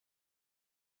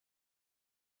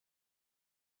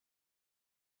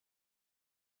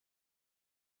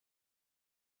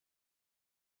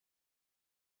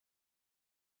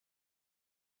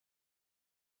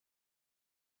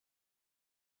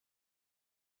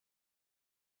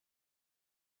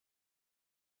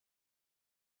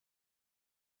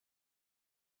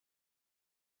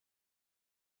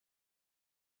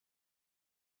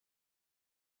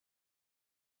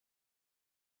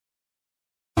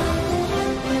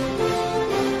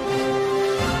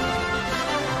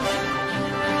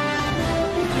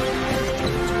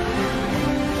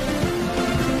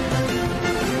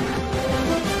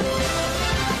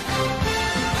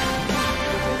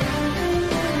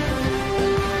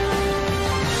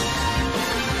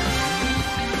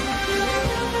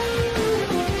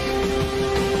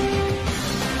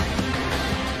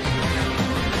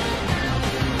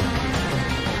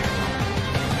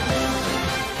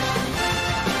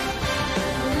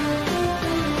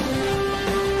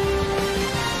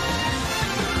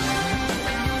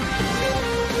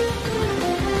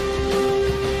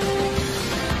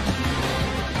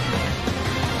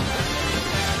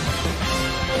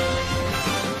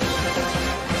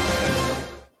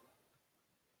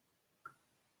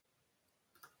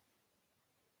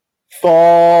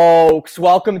Folks,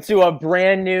 welcome to a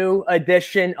brand new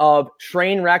edition of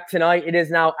Trainwreck tonight. It is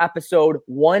now episode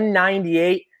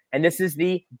 198, and this is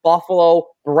the Buffalo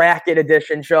Bracket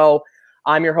Edition show.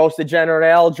 I'm your host, Degenerate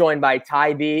Al, joined by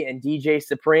Ty B and DJ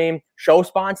Supreme. Show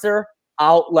sponsor,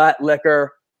 Outlet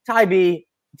Liquor. Ty B,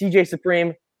 DJ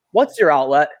Supreme, what's your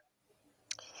outlet?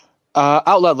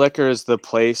 Outlet Liquor is the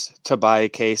place to buy a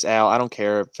case, Al. I don't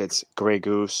care if it's Grey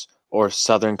Goose or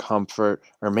Southern Comfort,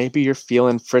 or maybe you're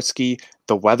feeling frisky,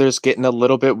 the weather's getting a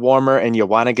little bit warmer, and you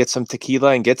want to get some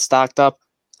tequila and get stocked up.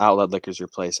 Outlet Liquor's your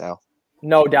place, Al.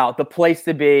 No doubt, the place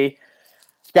to be.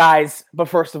 Guys, but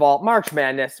first of all, March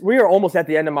Madness. We are almost at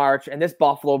the end of March, and this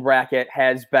Buffalo bracket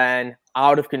has been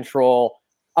out of control.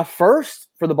 A first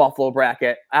for the Buffalo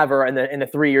bracket ever in the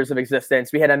 3 years of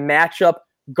existence. We had a matchup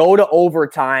go to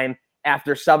overtime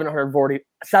after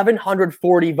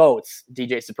 740 votes,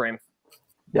 DJ Supreme.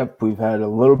 Yep, we've had a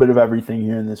little bit of everything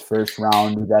here in this first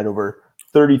round. We've had over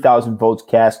 30,000 votes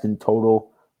cast in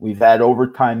total. We've had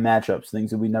overtime matchups,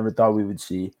 things that we never thought we would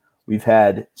see. We've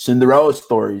had Cinderella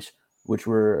stories, which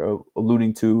we're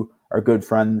alluding to our good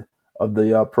friend of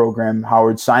the program,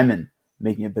 Howard Simon,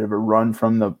 making a bit of a run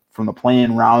from the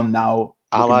play-in round now.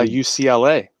 A la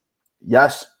UCLA.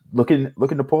 Yes, looking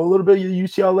to pull a little bit of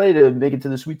UCLA to make it to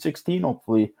the Sweet 16,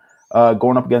 hopefully,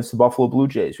 going up against the Buffalo Blue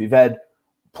Jays. We've had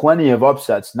plenty of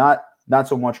upsets, not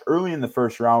so much early in the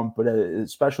first round, but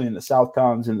especially in the South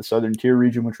Towns in the Southern Tier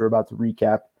region, which we're about to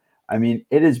recap. I mean,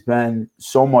 it has been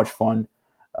so much fun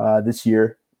this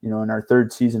year, in our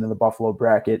third season of the Buffalo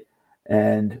bracket.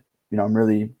 And, I'm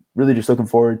really, really just looking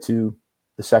forward to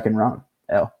the second round,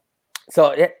 Al.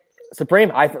 So,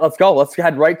 Supreme, let's go. Let's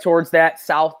head right towards that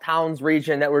South Towns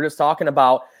region that we're just talking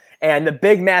about. And the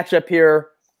big matchup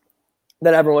here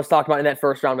that everyone was talking about in that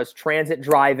first round was Transit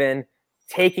Drive-In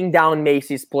taking down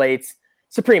Macy's Plates.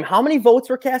 Supreme, how many votes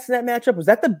were cast in that matchup? Was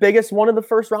that the biggest one of the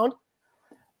first round?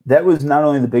 That was not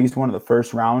only the biggest one of the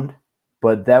first round,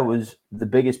 but that was the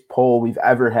biggest poll we've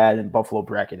ever had in Buffalo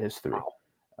bracket history.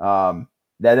 That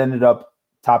ended up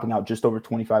topping out just over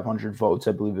 2,500 votes.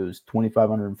 I believe it was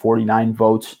 2,549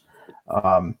 votes.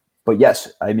 But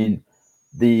yes, I mean,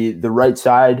 the right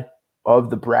side of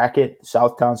the bracket,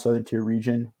 Southtown Southern Tier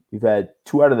region, we've had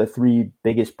 2 out of the 3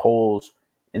 biggest polls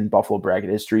in Buffalo bracket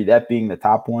history, that being the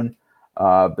top one.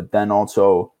 But then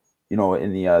also, in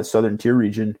the Southern Tier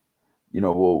region,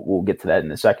 we'll get to that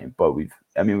in a second. But we've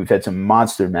had some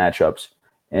monster matchups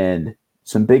and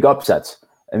some big upsets.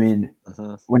 I mean,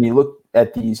 when you look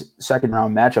at these second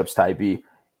round matchups, Ty B,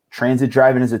 Transit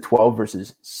Drive-In is a 12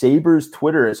 versus Sabres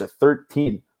Twitter is a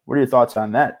 13. What are your thoughts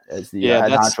on that as the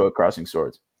head honcho at Crossing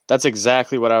Swords? That's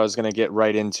exactly what I was going to get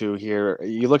right into here.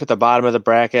 You look at the bottom of the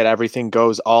bracket, everything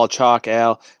goes all chalk,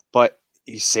 Al, but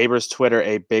Sabres Twitter,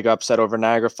 a big upset over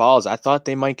Niagara Falls. I thought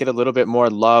they might get a little bit more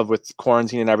love with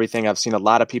quarantine and everything. I've seen a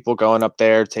lot of people going up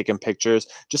there, taking pictures,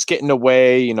 just getting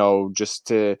away, just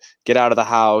to get out of the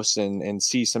house and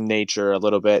see some nature a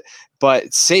little bit.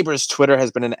 But Sabres Twitter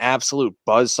has been an absolute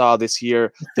buzzsaw this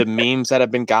year. The memes that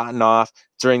have been gotten off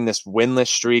during this winless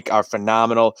streak are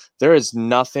phenomenal. There is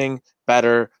nothing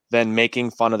better than making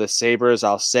fun of the Sabres.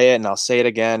 I'll say it and I'll say it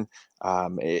again.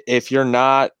 If you're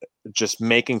not just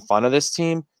making fun of this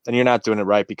team, then you're not doing it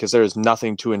right, because there is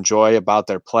nothing to enjoy about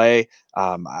their play.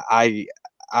 I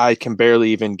can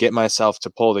barely even get myself to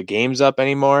pull the games up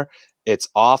anymore. It's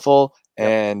awful. Yep.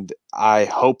 And I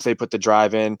hope they put the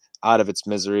Drive-In out of its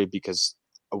misery, because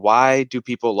why do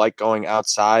people like going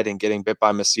outside and getting bit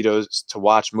by mosquitoes to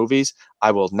watch movies?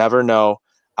 I will never know.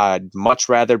 I'd much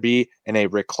rather be in a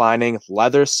reclining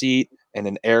leather seat in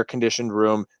an air-conditioned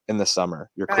room in the summer.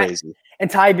 You're crazy.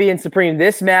 And Ty B and Supreme,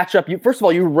 this matchup, first of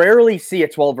all, you rarely see a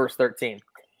 12 versus 13.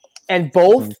 And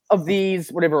both of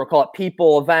these, whatever we'll call it,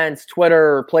 people, events,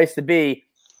 Twitter, place to be,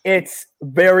 it's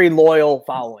very loyal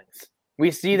followings.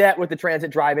 We see that with the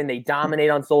Transit Drive-In. They dominate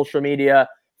on social media,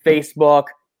 Facebook,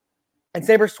 and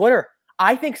Sabres Twitter.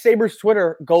 I think Sabres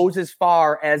Twitter goes as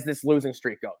far as this losing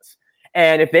streak goes.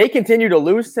 And if they continue to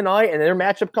lose tonight and their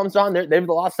matchup comes on, they've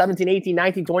lost 17, 18,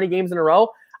 19, 20 games in a row,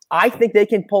 I think they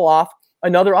can pull off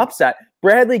another upset.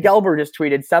 Bradley Gelber just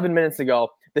tweeted 7 minutes ago,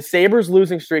 the Sabres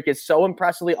losing streak is so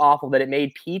impressively awful that it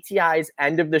made PTI's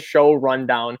end of the show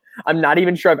rundown. I'm not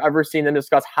even sure I've ever seen them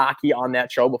discuss hockey on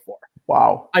that show before.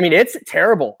 Wow. I mean, it's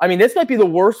terrible. I mean, this might be the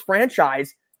worst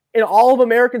franchise in all of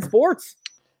American sports,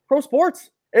 pro sports.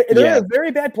 They're in a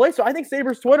very bad place. So I think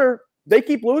Sabres Twitter, they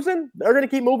keep losing, they're going to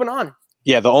keep moving on.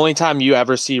 Yeah, the only time you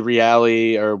ever see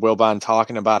Reali or Wilbon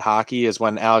talking about hockey is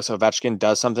when Alex Ovechkin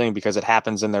does something because it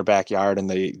happens in their backyard and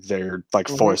they're like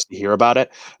forced to hear about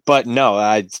it. But no,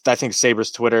 I think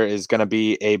Sabres Twitter is going to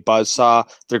be a buzzsaw.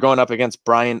 They're going up against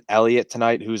Brian Elliott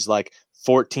tonight, who's like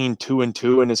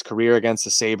 14-2-2 in his career against the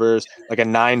Sabres, like a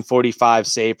 945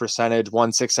 save percentage,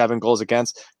 167 goals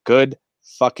against. Good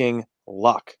fucking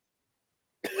luck.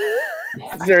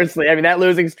 Seriously, I mean, that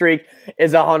losing streak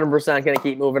is 100% going to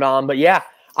keep moving on. But yeah,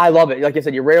 I love it. Like I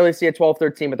said, you rarely see a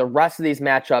 12-13, but the rest of these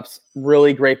matchups,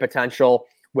 really great potential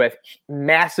with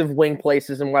massive wing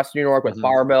places in Western New York with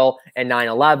Barville and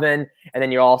 9-11. And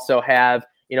then you also have,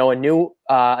 a new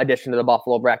addition to the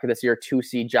Buffalo bracket this year,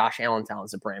 2C Josh Allentown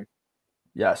Supreme.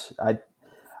 Yes.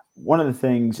 One of the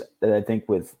things that I think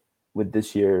with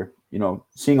this year,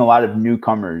 seeing a lot of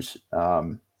newcomers,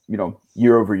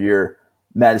 year over year,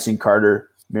 Madison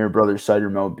Carter, Mirror Brothers Cider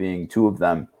Mill being two of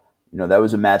them. That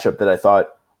was a matchup that I thought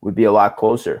would be a lot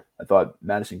closer. I thought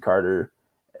Madison Carter,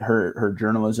 her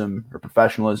journalism, her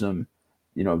professionalism,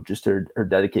 just her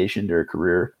dedication to her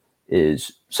career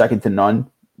is second to none.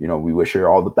 We wish her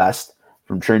all the best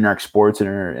from Trainwreck Sports in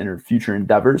her future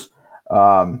endeavors.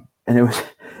 And it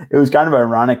was kind of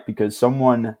ironic because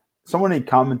someone had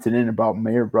commented in about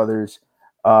Mayer Brothers,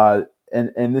 and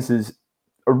this is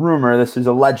a rumor, this is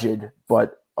alleged,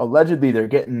 but allegedly they're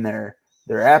getting their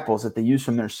apples that they use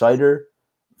from their cider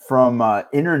from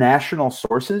international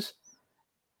sources.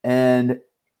 And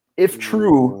if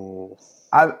true,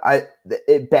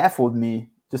 it baffled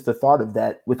me just the thought of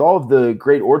that. With all of the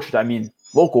great orchards, I mean,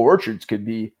 local orchards could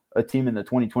be a team in the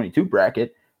 2022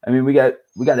 bracket. I mean, we got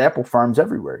apple farms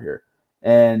everywhere here,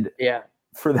 and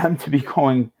for them to be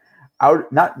going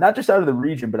out, not just out of the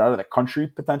region, but out of the country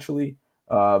potentially.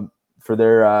 For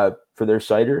their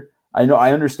cider.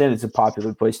 I understand it's a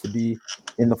popular place to be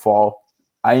in the fall.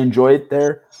 I enjoy it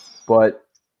there, but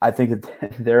I think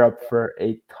that they're up for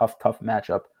a tough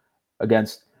matchup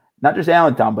against not just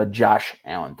Allentown, but Josh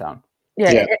Allentown.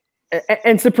 Yeah.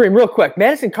 And Supreme, real quick,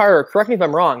 Madison Carter, correct me if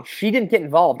I'm wrong, she didn't get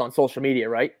involved on social media,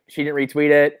 right? She didn't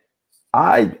retweet it.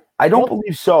 I don't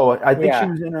believe so. I think she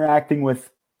was interacting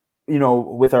with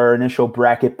our initial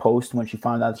bracket post when she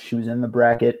found out she was in the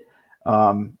bracket.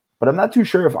 But I'm not too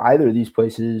sure if either of these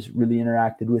places really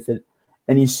interacted with it.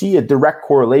 And you see a direct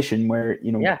correlation where,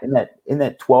 in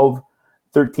that 12-13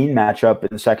 matchup in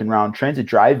the second round, Transit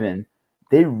Drive-In,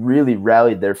 they really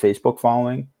rallied their Facebook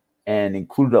following and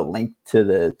included a link to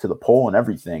the poll and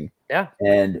everything. Yeah.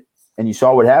 And you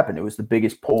saw what happened. It was the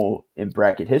biggest poll in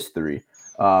bracket history.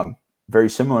 Very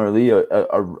similarly,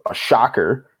 a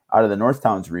shocker out of the North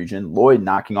Towns region, Lloyd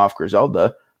knocking off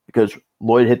Griselda because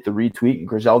Lloyd hit the retweet and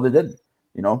Griselda didn't.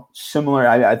 Similar.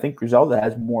 I think Griselda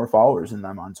has more followers than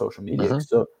them on social media.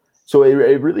 So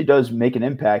it really does make an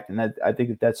impact, and I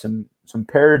think that's some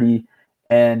parity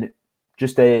and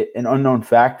just an unknown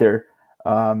factor.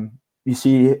 You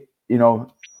see,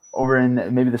 over in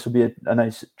maybe this will be a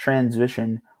nice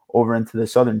transition over into the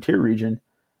Southern Tier region,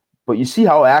 but you see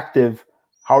how active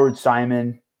Howard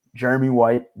Simon, Jeremy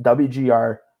White,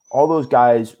 WGR, all those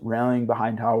guys rallying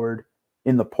behind Howard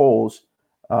in the polls.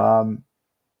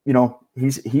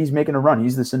 He's making a run.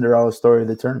 He's the Cinderella story of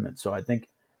the tournament. So I think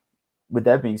with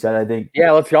that being said,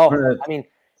 let's go. I mean,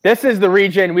 this is the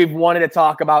region we've wanted to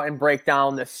talk about and break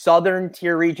down, the Southern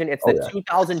Tier region. It's the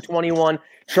 2021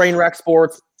 Trainwreck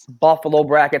Sports Buffalo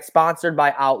bracket sponsored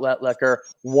by Outlet Liquor.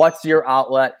 What's your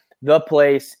outlet? The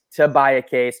place to buy a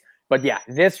case. But yeah,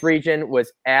 this region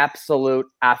was absolute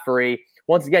effery.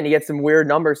 Once again, you get some weird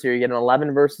numbers here. You get an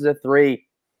 11 versus a 3.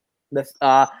 This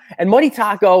and Muddy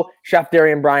Taco, Chef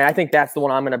Darian Bryan, I think that's the one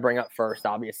I'm going to bring up first,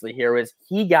 obviously, here is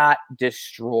he got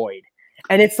destroyed.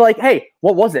 And it's like, hey,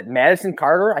 what was it? Madison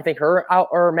Carter, I think her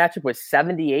matchup was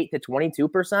 78 to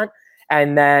 22%.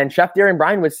 And then Chef Darian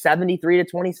Bryan was 73 to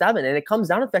 27. And it comes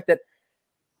down to the fact that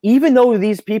even though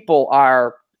these people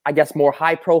are, I guess, more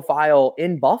high profile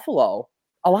in Buffalo,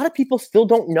 a lot of people still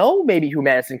don't know maybe who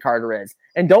Madison Carter is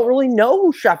and don't really know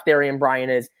who Chef Darian Bryan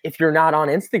is if you're not on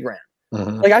Instagram.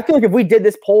 Like, I feel like if we did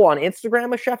this poll on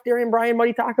Instagram with Chef Darian Bryan,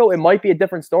 Muddy Taco, it might be a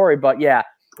different story. But yeah,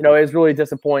 it was really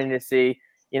disappointing to see,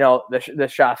 the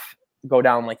chef go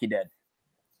down like he did.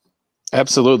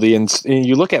 Absolutely. And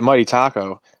you look at Muddy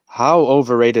Taco, how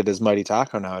overrated is Muddy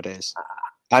Taco nowadays?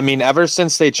 I mean, ever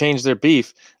since they changed their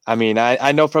beef, I mean,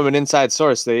 I know from an inside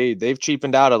source, they've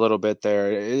cheapened out a little bit there.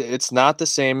 It's not the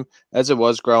same as it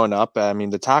was growing up. I mean,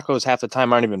 the tacos half the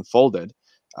time aren't even folded.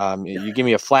 You give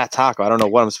me a flat taco, I don't know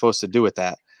what I'm supposed to do with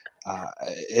that.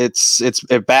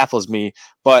 It baffles me,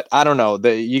 but I don't know.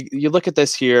 You look at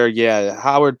this here. Yeah,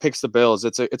 Howard picks the Bills.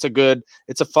 It's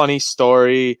a funny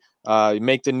story. You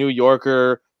make the New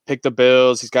Yorker pick the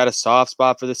Bills. He's got a soft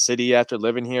spot for the city after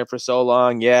living here for so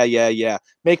long. Yeah.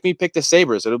 Make me pick the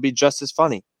Sabres. It'll be just as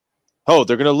funny. Oh,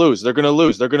 they're gonna lose. They're gonna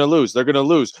lose.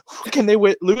 Can they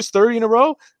lose 30 in a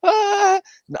row? I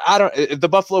don't. The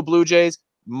Buffalo Blue Jays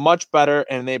much better,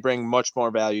 and they bring much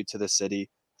more value to the city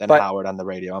than Howard on the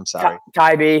radio. I'm sorry,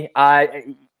 Tybee.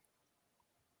 I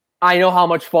know how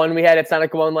much fun we had at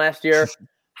Seneca One last year.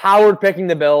 Howard picking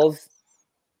the Bills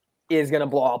is going to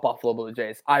blow out Buffalo Blue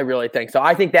Jays. I really think so.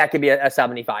 I think that could be a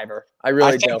 75er. I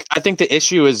really do. I think the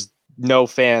issue is no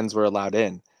fans were allowed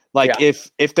in. Like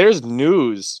if there's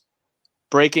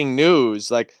breaking news,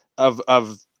 like of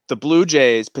the Blue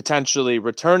Jays potentially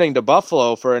returning to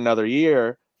Buffalo for another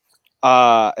year,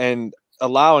 and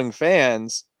allowing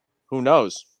fans, who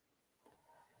knows?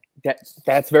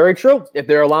 That's very true. If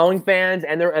they're allowing fans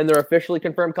and they're officially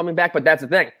confirmed coming back, but that's the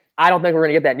thing. I don't think we're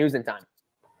going to get that news in time.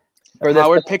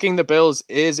 Howard picking the Bills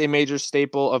is a major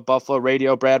staple of Buffalo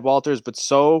radio, Brad Walters, but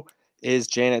so is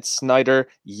Janet Snyder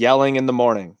yelling in the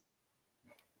morning.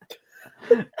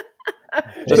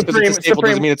 Just because it's a staple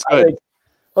doesn't mean it's good.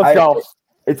 Let's go.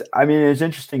 There's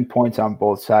interesting points on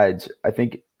both sides. I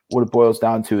think what it boils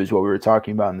down to is what we were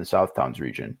talking about in the South Towns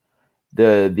region.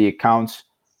 The accounts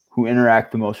who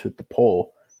interact the most with the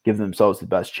poll give themselves the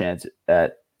best chance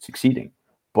at succeeding.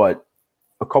 But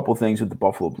a couple things with the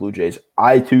Buffalo Blue Jays.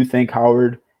 I too think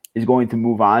Howard is going to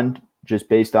move on just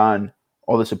based on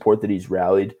all the support that he's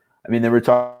rallied. I mean, they were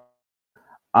talking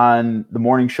on the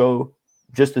morning show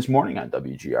just this morning on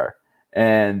WGR.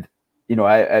 And,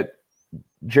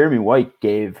 Jeremy White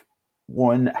gave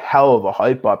one hell of a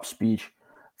hype up speech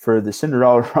for the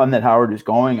Cinderella run that Howard is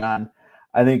going on.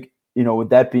 I think, with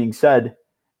that being said,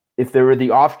 if there were the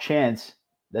off chance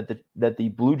that the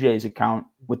Blue Jays account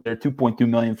with their 2.2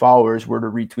 million followers were to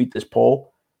retweet this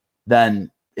poll, then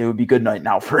it would be good night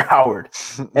now for Howard.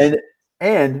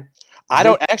 And I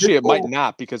don't actually. It might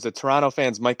not, because the Toronto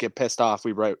fans might get pissed off.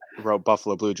 We wrote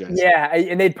Buffalo Blue Jays. Yeah,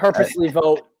 and they'd purposely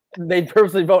vote. They'd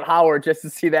purposely vote Howard just to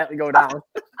see that go down.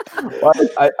 Well,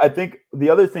 I think the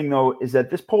other thing though is that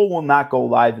this poll will not go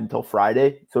live until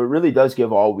Friday, so it really does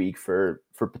give all week for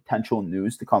potential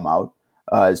news to come out,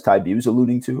 as Ty B was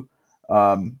alluding to.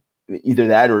 Either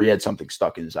that or he had something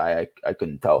stuck in his eye. I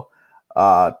couldn't tell.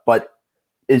 But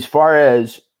as far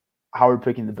as Howard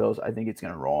picking the Bills, I think it's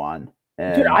going to roll on.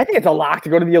 And dude, I think it's a lock to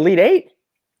go to the Elite Eight.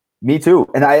 Me too.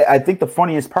 And I think the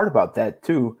funniest part about that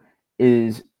too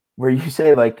is where you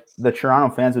say like the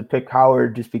Toronto fans would pick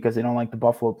Howard just because they don't like the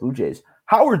Buffalo Blue Jays.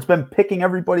 Howard's been picking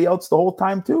everybody else the whole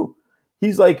time too.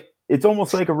 He's like, it's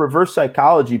almost like a reverse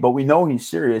psychology, but we know he's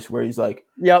serious, where he's like,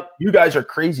 yep, you guys are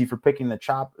crazy for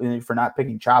not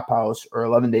picking Chop House or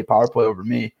 11-day power play over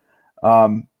me.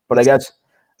 But I guess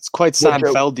it's quite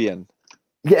Seinfeldian.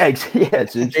 Yeah, it's very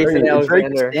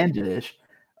standardish.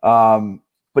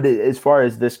 But as far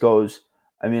as this goes,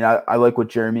 I mean, I like what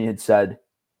Jeremy had said.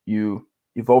 You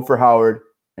vote for Howard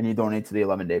and you donate to the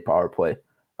 11-day power play.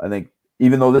 I think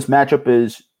even though this matchup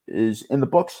is in the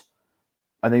books,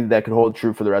 I think that could hold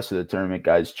true for the rest of the tournament,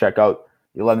 guys. Check out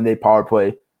the 11-day power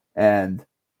play and,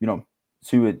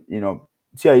 see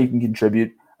how you can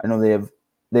contribute. I know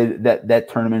that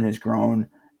tournament has grown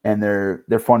and their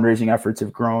fundraising efforts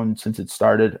have grown since it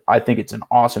started. I think it's an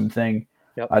awesome thing.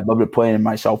 Yep. I'd love to play in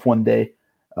myself one day.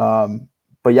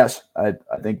 But yes, I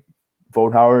think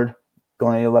vote Howard,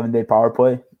 donate 11-day power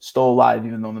play, still alive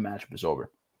even though the matchup is over.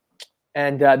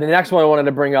 And the next one I wanted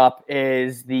to bring up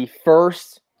is the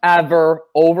first ever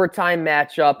overtime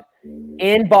matchup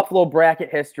in Buffalo bracket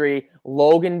history.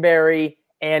 Loganberry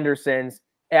Andersons.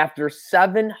 After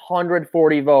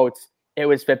 740 votes, it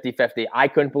was 50-50. I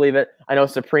couldn't believe it. I know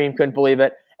Supreme couldn't believe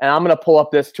it. And I'm going to pull up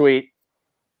this tweet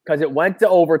because it went to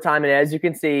overtime. And as you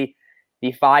can see,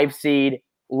 the 5 seed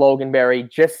Loganberry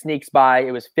just sneaks by.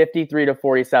 It was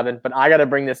 53-47. But I got to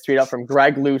bring this tweet up from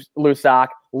Greg Lusak.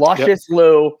 Luscious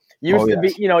Lou. Used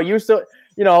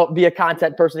to be a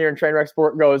content person here in Trainwreck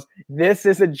Sport, goes, this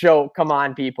is a joke. Come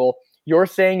on, people. You're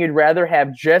saying you'd rather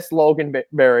have just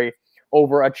Loganberry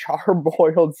over a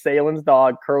char-boiled Salem's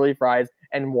dog, curly fries,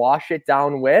 and wash it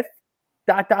down with ...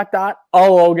 a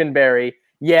Loganberry.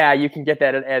 Yeah, you can get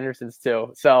that at Anderson's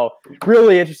too. So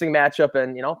really interesting matchup,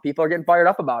 and people are getting fired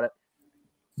up about it.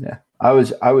 Yeah, I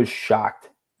was shocked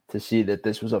to see that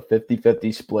this was a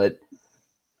 50-50 split.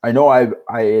 I know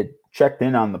I had checked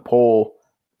in on the poll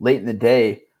late in the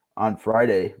day on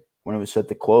Friday when it was set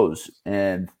to close,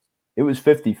 and it was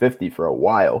 50-50 for a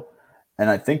while. And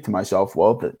I think to myself,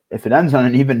 well, if it ends on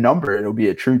an even number, it'll be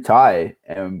a true tie,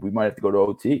 and we might have to go to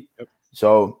OT. Yep.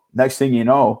 So next thing you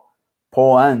know,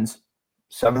 poll ends,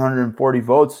 740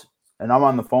 votes, and I'm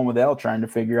on the phone with Al trying to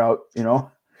figure out,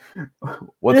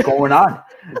 what's going on?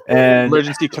 And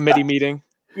Emergency committee meeting.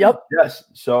 Yep. yes.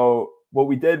 So what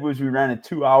we did was we ran a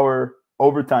 2-hour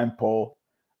overtime poll.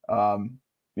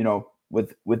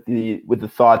 With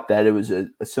the thought that it was a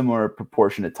similar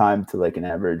proportionate time to like an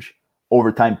average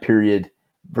overtime period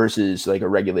versus like a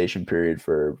regulation period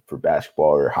for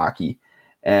basketball or hockey.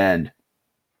 And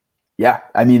yeah,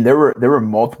 I mean there were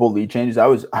multiple lead changes. I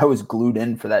was glued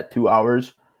in for that 2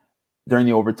 hours during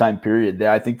the overtime period.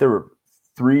 I think there were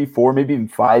 3, 4, maybe even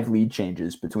 5 lead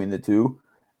changes between the two.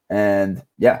 And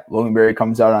yeah, Loganberry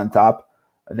comes out on top.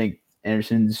 I think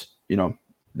Anderson's,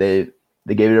 they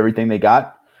gave it everything they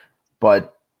got.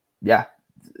 But yeah,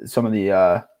 some of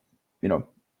the,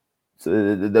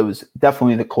 so that was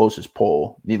definitely the closest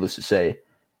poll, needless to say,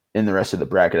 in the rest of the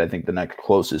bracket. I think the next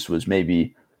closest was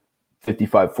maybe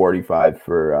 55-45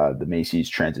 for the Macy's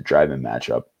Transit Drive-In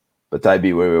matchup. But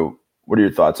Tybee, what are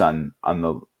your thoughts on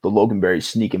the Loganberry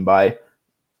sneaking by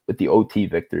with the OT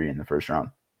victory in the first round?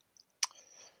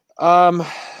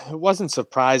 It wasn't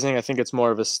surprising. I think it's more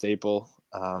of a staple.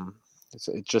 It's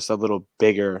just a little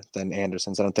bigger than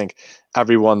Anderson's. I don't think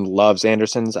everyone loves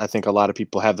Anderson's. I think a lot of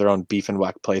people have their own beef and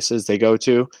whack places they go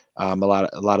to. A lot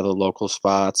of the local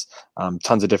spots,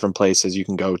 tons of different places you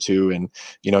can go to, and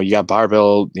you got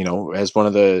Barbell. As one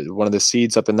of the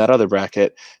seeds up in that other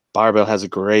bracket. Barbell has a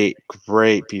great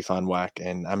beef on whack,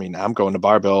 and I mean I'm going to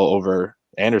Barbell over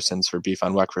Anderson's for beef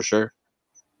on whack for sure.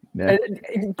 Yeah.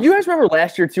 And do you guys remember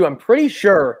last year too? I'm pretty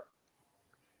sure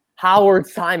Howard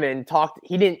Simon talked.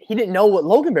 He didn't know what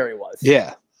Loganberry was.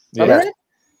 Yeah.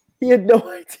 He had no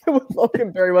idea what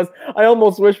Loganberry was. I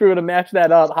almost wish we would have matched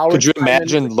that up. Could you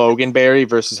imagine Loganberry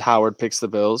versus Howard picks the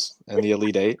Bills in the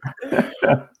Elite Eight?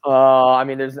 I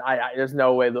mean, there's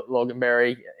no way that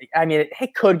Loganberry. I mean,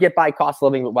 it could get by cost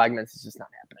of living, but Wegmans is just not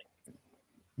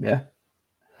happening.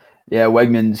 Yeah.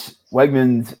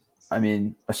 Wegmans. I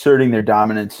mean, asserting their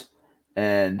dominance,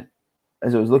 and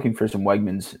as I was looking for some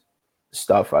Wegmans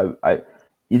stuff,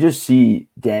 you just see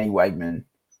Danny Wegman,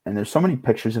 and there's so many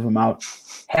pictures of him out.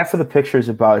 Half of the pictures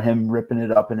about him ripping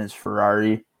it up in his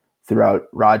Ferrari throughout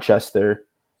Rochester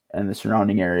and the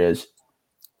surrounding areas,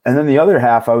 and then the other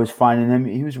half I was finding him.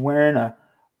 He was wearing a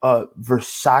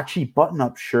Versace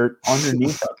button-up shirt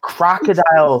underneath a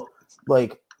crocodile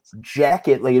like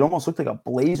jacket, like it almost looked like a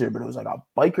blazer, but it was like a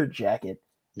biker jacket.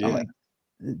 Yeah. I'm like,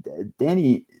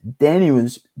 Danny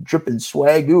was dripping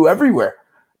swagoo everywhere.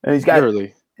 And he's got,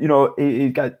 literally,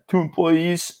 he's got 2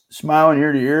 employees smiling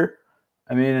ear to ear.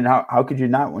 I mean, and how could you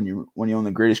not when you own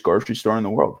the greatest grocery store in the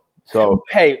world? So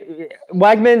hey,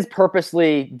 Wegmans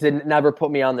purposely never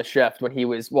put me on the shift when he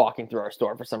was walking through our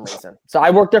store for some reason. So I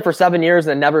worked there for 7 years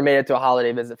and never made it to a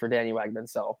holiday visit for Danny Wegman.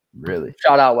 So really,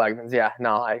 shout out Wegmans. Yeah,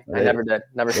 no, I never did.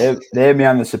 Never. They had me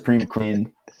on the Supreme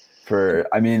Clean for.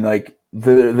 I mean, like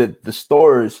the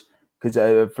stores, because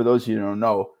for those of you who don't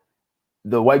know,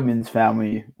 the Wegmans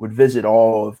family would visit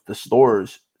all of the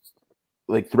stores,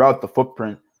 like throughout the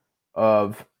footprint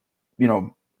of,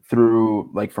 through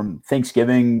like from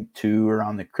Thanksgiving to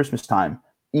around the Christmas time.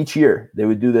 Each year they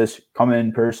would do this, come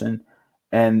in person,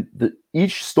 and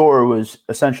each store was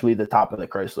essentially the top of the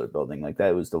Chrysler building. Like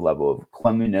that was the level of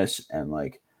cleanliness, and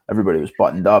like everybody was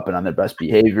buttoned up and on their best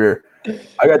behavior.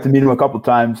 I got to meet him a couple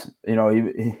times. He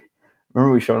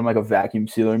remember we showed him like a vacuum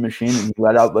sealer machine, and he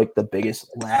let out like the biggest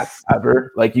laugh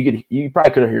ever. Like you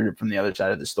probably could have heard it from the other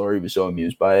side of the store. He was so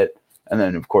amused by it. And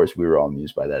then of course we were all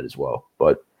amused by that as well.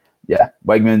 But yeah,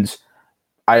 Wegmans,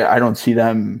 I don't see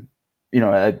them,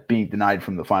 being denied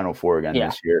from the Final Four again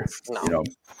this year. No.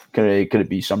 Could it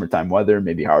be summertime weather?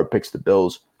 Maybe Howard picks the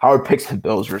Bills. Howard picks the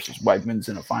Bills versus Wegmans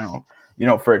in a final,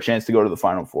 for a chance to go to the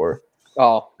Final Four.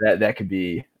 Oh, that could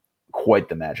be quite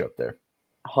the matchup there.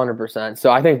 100%. So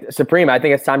I think Supreme,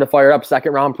 it's time to fire up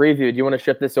second round preview. Do you want to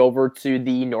shift this over to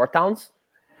the North Towns?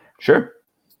 Sure.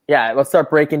 Yeah, let's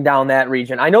start breaking down that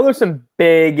region. I know there's some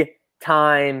big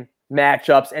time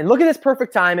matchups, and look at this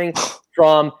perfect timing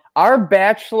from our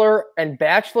Bachelor and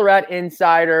Bachelorette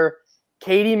insider,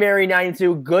 Katie Mary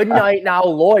 92. Good night now,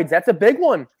 Lloyd's. That's a big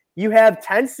one. You have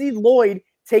 10 seed Lloyd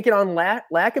taking on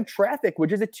Lack of Traffic,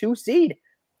 which is a 2 seed.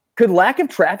 Could Lack of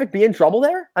Traffic be in trouble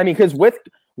there? I mean, because with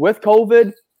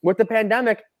COVID, with the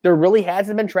pandemic, there really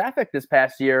hasn't been traffic this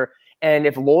past year. And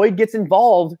if Lloyd gets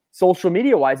involved social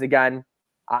media wise again,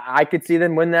 I could see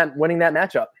them winning that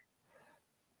matchup.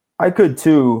 I could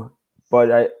too,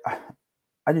 but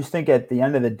I just think at the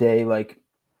end of the day, like,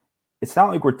 it's not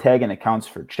like we're tagging accounts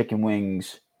for chicken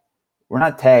wings. We're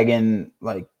not tagging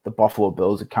like the Buffalo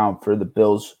Bills account for the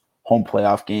Bills home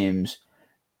playoff games.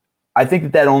 I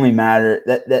think that only matters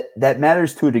that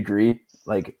matters to a degree.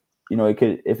 Like, it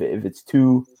could, if it's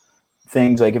 2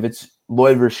 things, like if it's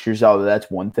Lloyd versus Griselda, that's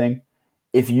one thing.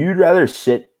 If you'd rather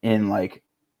sit in like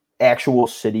actual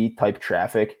city type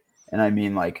traffic, and I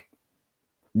mean like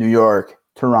New York,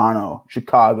 Toronto,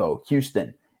 Chicago,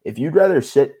 Houston, if you'd rather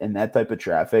sit in that type of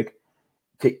traffic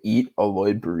to eat a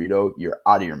Lloyd burrito, you're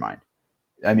out of your mind.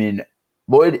 I mean,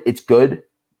 Lloyd, it's good,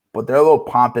 but they're a little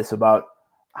pompous about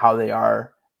how they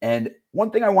are. And one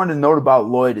thing I wanted to note about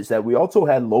Lloyd is that we also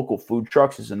had local food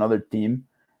trucks as another team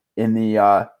in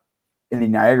the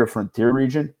Niagara Frontier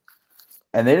region,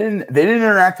 and they didn't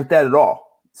interact with that at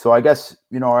all. So I guess,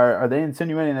 are they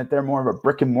insinuating that they're more of a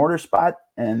brick and mortar spot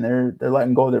and they're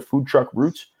letting go of their food truck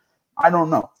roots? I don't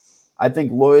know. I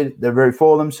think Lloyd, they're very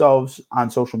full of themselves on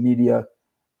social media.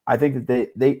 I think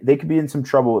that they could be in some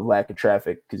trouble with lack of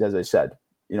traffic because, as I said,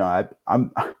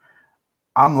 I'm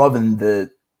loving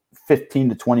the 15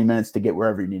 to 20 minutes to get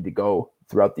wherever you need to go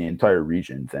throughout the entire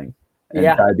region thing. And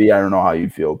Yeah. I don't know how you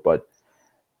feel, but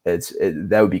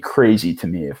that would be crazy to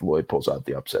me if Lloyd pulls out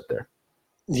the upset there.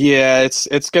 Yeah,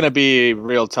 it's going to be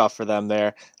real tough for them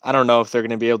there. I don't know if they're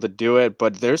going to be able to do it,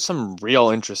 but there's some real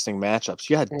interesting matchups.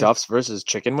 You had Duffs versus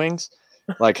Chicken Wings.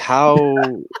 Like how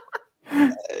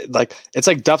like it's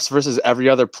like Duffs versus every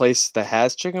other place that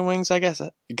has chicken wings, I guess.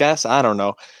 I don't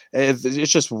know.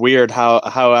 It's just weird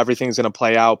how everything's going to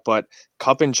play out, but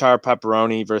Cup and Char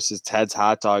Pepperoni versus Ted's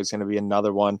Hot Dog is going to be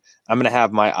another one. I'm going to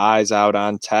have my eyes out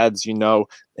on Ted's,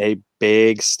 a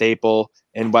big staple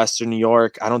in Western New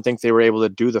York. I don't think they were able to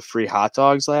do the free hot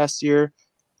dogs last year,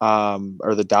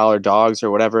 or the dollar dogs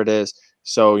or whatever it is.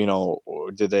 So,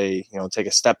 did they, take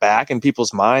a step back in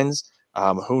people's minds?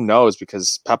 Who knows?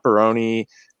 Because pepperoni,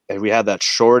 we had that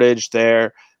shortage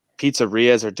there.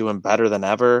 Pizzerias are doing better than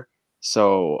ever.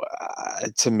 So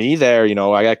to me there,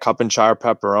 I got Cup and Char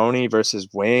Pepperoni versus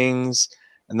wings.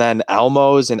 And then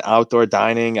Elmo's and outdoor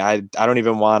dining. I don't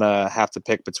even want to have to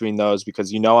pick between those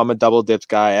because I'm a double dipped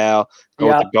guy, Al. Go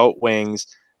with the goat wings.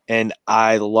 And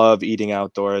I love eating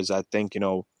outdoors. I think,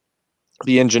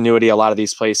 the ingenuity a lot of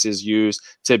these places use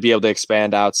to be able to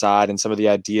expand outside and some of the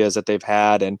ideas that they've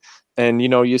had. And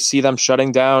you see them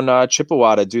shutting down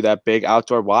Chippewa to do that big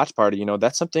outdoor watch party.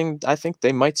 That's something I think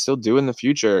they might still do in the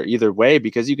future either way,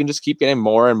 because you can just keep getting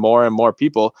more and more and more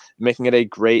people, making it a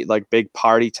great, like, big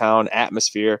party town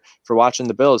atmosphere for watching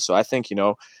the Bills. So I think,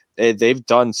 they've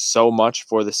done so much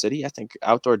for the city. I think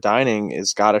outdoor dining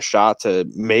has got a shot to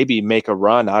maybe make a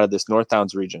run out of this North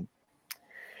Downs region.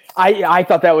 I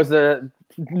thought that was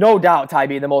no doubt,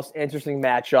 Tybee, the most interesting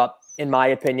matchup, in my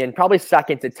opinion. Probably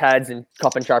second to Ted's and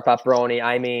Cup and Char Pepperoni.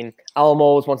 I mean,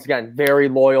 Elmo's, once again, very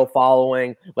loyal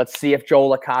following. Let's see if Joe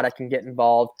Licata can get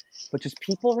involved. But just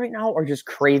people right now are just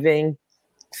craving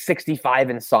 65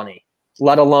 and sunny,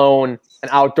 let alone an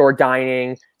outdoor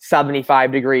dining,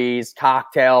 75 degrees,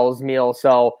 cocktails, meals.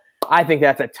 So I think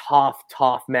that's a tough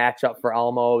matchup for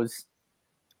Elmo's.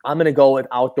 I'm going to go with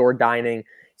outdoor dining,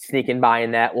 sneaking by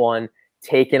in that one,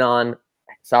 taking on,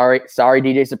 sorry,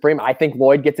 DJ Supreme. I think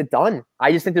Lloyd gets it done.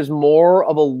 I just think there's more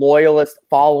of a loyalist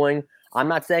following. I'm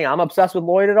not saying I'm obsessed with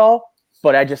Lloyd at all,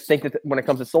 but I just think that when it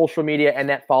comes to social media and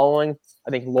that following, I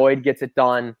think Lloyd gets it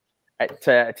done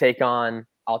to take on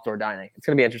outdoor dining. It's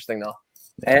going to be interesting, though.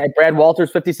 And Brad Walters,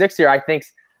 56 here,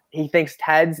 he thinks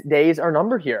Ted's days are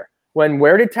numbered here.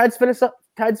 Where did Ted's finish up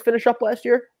last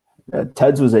year?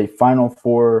 Ted's was a Final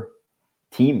Four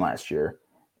team last year.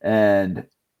 And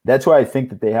that's why I think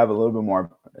that they have a little bit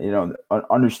more,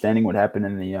 understanding what happened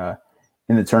in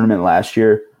the tournament last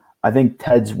year. I think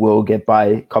Ted's will get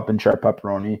by Cup and Char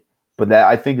Pepperoni, but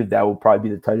I think that will probably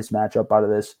be the tightest matchup out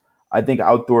of this. I think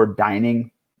outdoor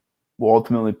dining will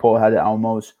ultimately pull ahead of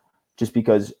Elmo's, just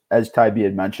because, as Tybee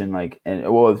had mentioned,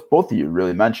 as both of you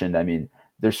really mentioned, I mean,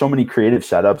 there's so many creative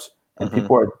setups, and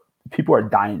people are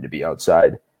dying to be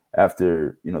outside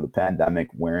after the pandemic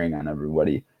wearing on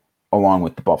everybody, along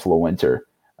with the Buffalo winter.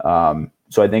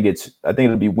 So I think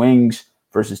it'll be wings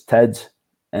versus Ted's,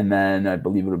 and then I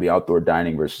believe it'll be outdoor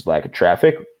dining versus lack of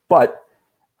traffic. But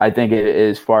I think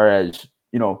as far as,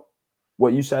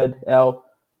 what you said, Al,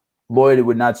 Lloyd, it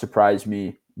would not surprise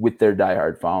me with their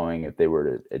diehard following if they were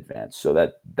to advance. So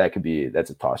that's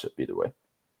a toss-up either way.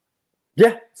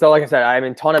 Yeah. So like I said, I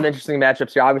mean, ton of interesting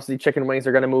matchups here. Obviously, chicken wings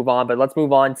are going to move on, but let's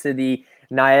move on to the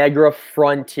Niagara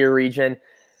Frontier region.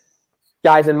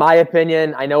 Guys, in my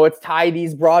opinion, I know it's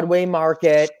Tybee's Broadway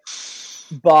market,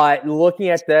 but looking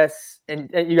at this, and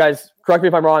you guys, correct me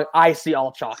if I'm wrong, I see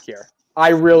all chalk here. I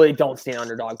really don't see an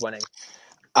underdog winning.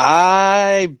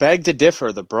 I beg to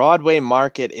differ. The Broadway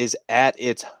market is at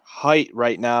its height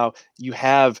right now. You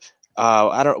have,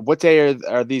 what day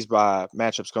are these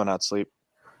matchups going out, Sleep?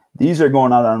 These are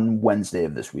going out on Wednesday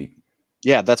of this week.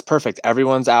 Yeah, that's perfect.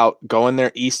 Everyone's out going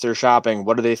their Easter shopping.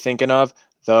 What are they thinking of?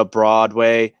 The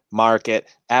Broadway market,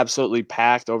 absolutely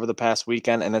packed over the past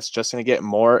weekend, and it's just going to get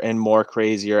more and more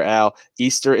crazier, Al.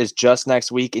 Easter is just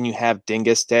next week, and you have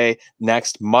Dingus Day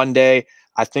next Monday.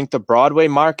 I think the Broadway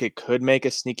market could make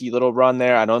a sneaky little run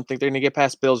there. I don't think they're going to get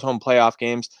past Bills home playoff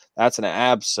games. That's an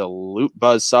absolute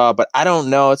buzzsaw, but I don't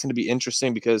know. It's going to be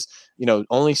interesting because,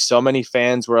 only so many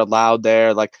fans were allowed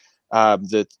there. Like,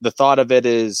 the thought of it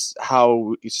is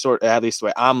how at least the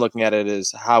way I'm looking at it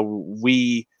is how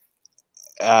we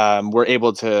were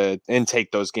able to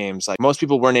intake those games. Like most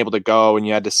people weren't able to go, and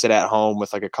you had to sit at home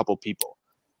with like a couple people.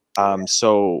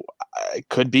 So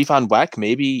could Beef on Weck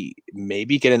maybe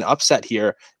get an upset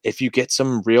here if you get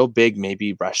some real big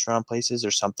maybe restaurant places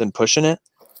or something pushing it?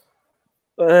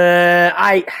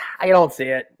 I don't see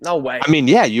it. No way. I mean,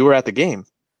 yeah, you were at the game.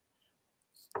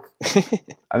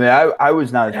 I mean, I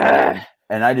was not a fan,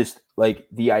 and I just like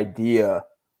the idea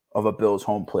of a Bills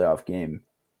home playoff game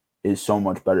is so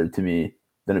much better to me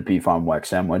than a beef on Weck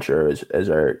sandwich, or as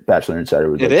our Bachelor Insider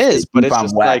would. It is, but it's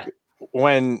just like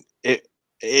when it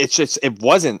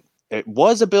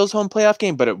was a Bills home playoff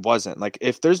game, but it wasn't. Like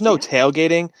if there's no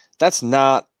tailgating, that's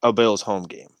not a Bills home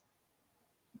game.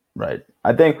 Right.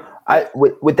 I think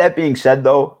with that being said,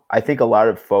 though, I think a lot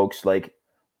of folks like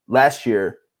last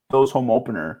year, Bills home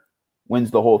opener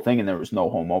wins the whole thing, and there was no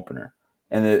home opener,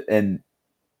 and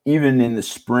even in the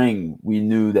spring, we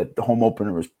knew that the home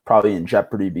opener was probably in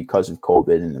jeopardy because of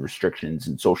COVID and the restrictions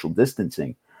and social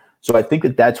distancing. So I think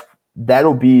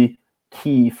that'll be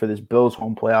key for this Bills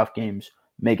home playoff games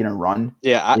making a run.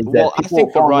 Yeah, I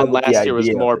think the run last year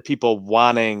was more people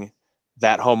wanting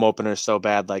that home opener so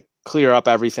bad, like clear up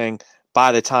everything.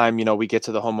 By the time, we get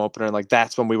to the home opener, like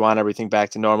that's when we want everything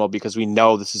back to normal because we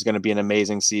know this is going to be an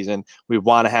amazing season. We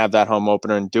want to have that home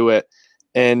opener and do it.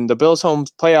 And the Bills home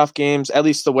playoff games, at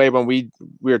least the way when we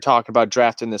were talking about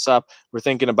drafting this up, we're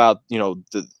thinking about,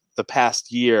 the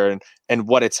past year and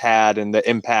what it's had and the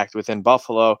impact within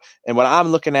Buffalo. And when I'm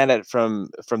looking at it from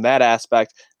that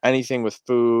aspect, anything with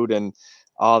food and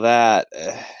all that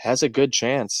has a good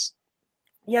chance.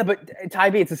 Yeah, but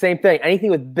Tybee, it's the same thing.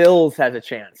 Anything with Bills has a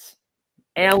chance.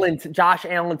 Josh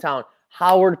Allentown,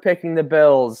 Howard picking the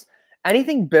Bills.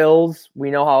 Anything Bills,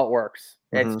 we know how it works.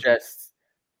 Mm-hmm. It's just,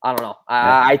 I don't know.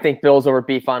 I think Bills over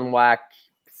Beef on Weck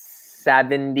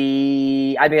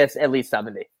 70. I think that's at least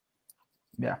 70.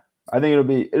 Yeah, I think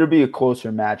it'll be a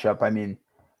closer matchup. I mean,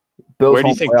 Bills. Where do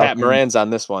you think Pat Moran's on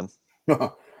this one?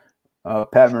 Pat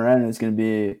Moran is going to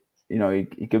be,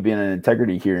 he could be in an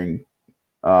integrity hearing.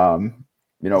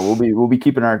 We'll be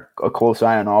keeping a close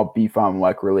eye on all Beef on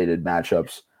Weck related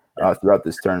matchups throughout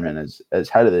this tournament as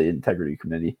head of the integrity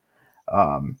committee.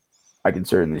 I can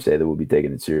certainly say that we'll be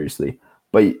taking it seriously.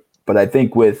 But I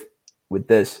think with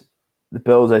this, the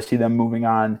Bills, I see them moving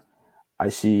on. I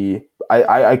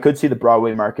could see the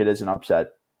Broadway market as an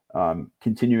upset,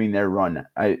 continuing their run.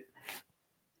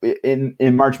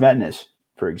 In March Madness,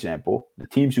 for example, the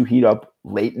teams who heat up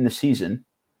late in the season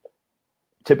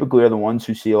typically are the ones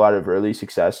who see a lot of early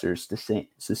success or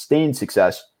sustained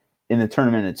success in the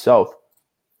tournament itself.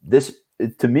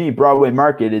 To me, Broadway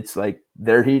market, it's like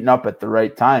they're heating up at the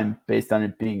right time based on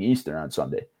it being Easter on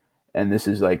Sunday. And this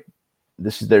is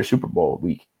their Super Bowl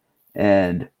week.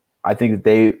 And I think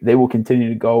that they will continue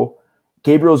to go.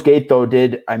 Gabriel's Gate, though,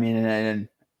 and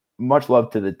much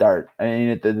love to the Dart. I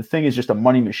mean, the thing is just a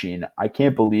money machine. I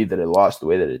can't believe that it lost the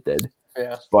way that it did.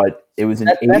 Yeah. But it was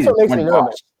that's what makes me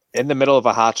nervous. In the middle of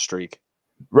a hot streak.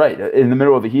 Right. In the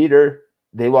middle of a heater,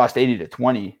 they lost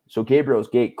 80-20. So Gabriel's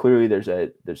Gate, clearly there's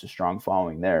a strong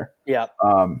following there. Yeah.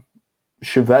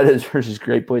 Chevetta's versus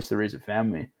Great Place to Raise a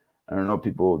Family. I don't know,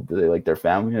 people, do they like their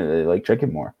family or do they like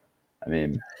chicken more? I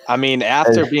mean,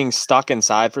 after being stuck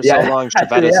inside for so long,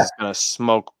 Chevetta's is going to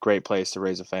smoke Great Place to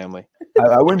Raise a Family.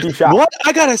 I wouldn't be shocked. What?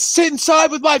 I got to sit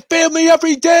inside with my family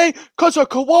every day because of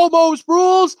Cuomo's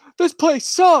rules? This place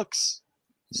sucks.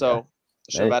 So,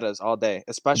 Chevetta's all day,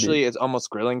 especially it's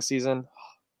almost grilling season.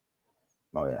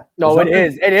 Oh, yeah. No, it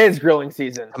is. It is grilling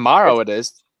season. Tomorrow it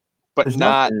is, but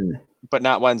not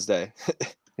Wednesday.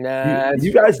 Nah,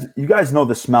 you guys know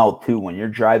the smell, too, when you're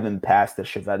driving past the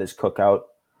Chevetta's cookout.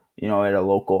 At a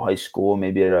local high school,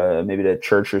 maybe at a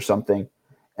church or something,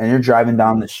 and you're driving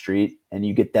down the street and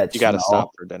you get that. You got to stop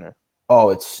for dinner.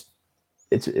 Oh, it's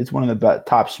one of the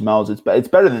top smells. It's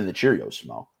better than the Cheerios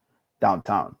smell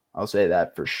downtown. I'll say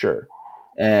that for sure.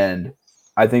 And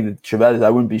I think that Chevetta's, I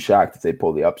wouldn't be shocked if they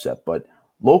pull the upset. But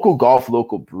local golf,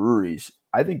 local breweries,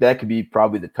 I think that could be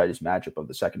probably the tightest matchup of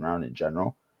the second round in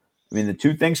general. I mean, the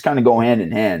two things kind of go hand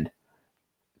in hand.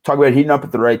 Talk about heating up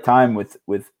at the right time with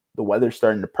the weather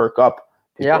starting to perk up.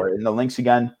 People are in the links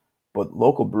again. but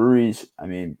local breweries, I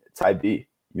mean, Ty B,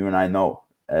 you and I know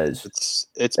as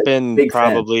it's been big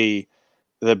probably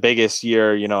the biggest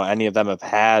year, any of them have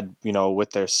had,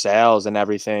 with their sales and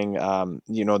everything.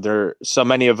 There so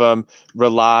many of them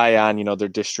rely on, their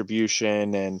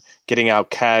distribution and getting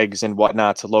out kegs and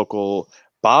whatnot to local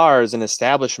bars and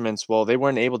establishments. Well, they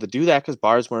weren't able to do that because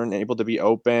bars weren't able to be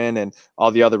open and all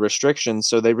the other restrictions.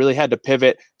 So they really had to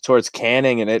pivot towards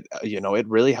canning, and it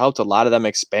really helped a lot of them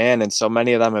expand. And so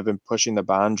many of them have been pushing the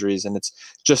boundaries, and it's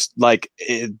just like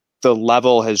the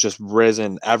level has just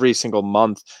risen every single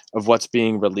month of what's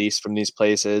being released from these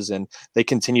places, and they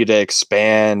continue to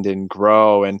expand and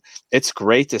grow. And it's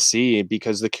great to see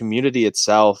because the community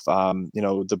itself,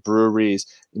 the breweries,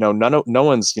 no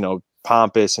one's,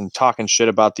 pompous and talking shit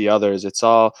about the others. It's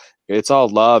all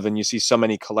love. And you see so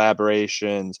many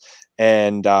collaborations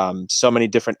and so many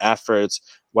different efforts,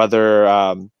 whether,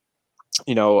 I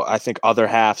think Other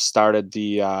Half started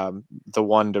the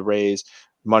one to raise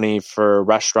money for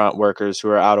restaurant workers who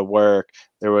are out of work.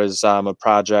 There was a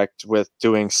project with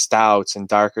doing stouts and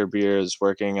darker beers,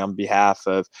 working on behalf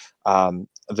of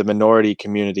the minority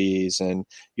communities. And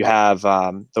you have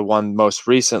the one most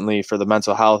recently for the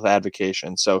mental health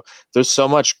advocation. So there's so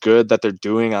much good that they're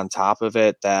doing on top of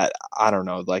it that I don't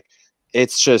know, like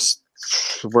it's just,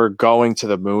 we're going to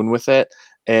the moon with it.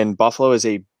 And Buffalo is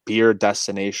a beer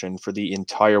destination for the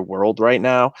entire world right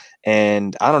now.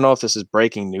 And I don't know if this is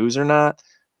breaking news or not,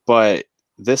 but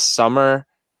this summer,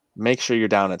 make sure you're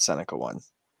down at Seneca One.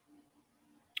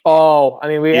 Oh, I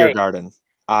mean, Beer garden.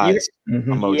 Eyes.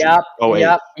 Emoji.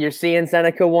 Yep. You're seeing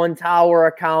Seneca One Tower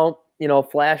account,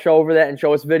 flash over that and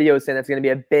show us videos saying it's going to be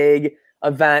a big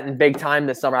event and big time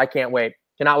this summer. I can't wait.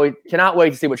 Cannot wait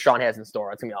to see what Sean has in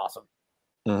store. It's going to be awesome.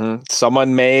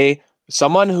 Mm-hmm.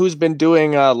 Someone who's been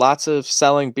doing lots of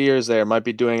selling beers there might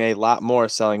be doing a lot more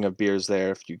selling of beers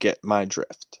there, if you get my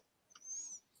drift.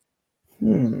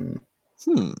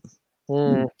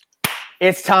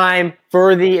 It's time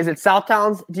for is it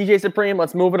Southtowns DJ Supreme?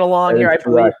 Let's move it along here. I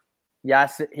believe.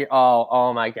 Yes.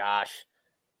 Oh my gosh.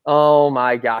 Oh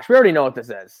my gosh. We already know what this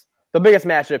is. The biggest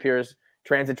matchup here is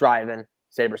Transit Drive-In,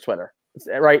 Sabres Twitter.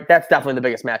 Right? That's definitely the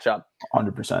biggest matchup.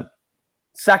 100%.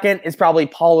 Second is probably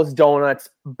Paula's Donuts,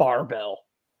 Barbell.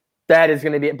 That is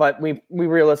going to be, but we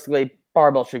realistically,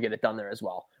 Barbell should get it done there as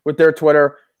well. With their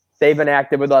Twitter, they've been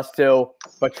active with us too.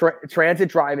 But Transit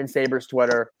Drive-In, Sabres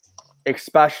Twitter,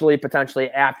 especially potentially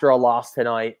after a loss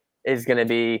tonight, is going to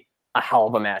be a hell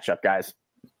of a matchup, guys.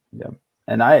 Yeah.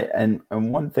 And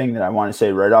one thing that I want to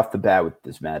say right off the bat with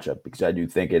this matchup, because I do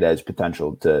think it has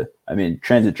potential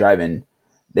Transit Drive-In,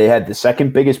 they had the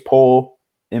second biggest poll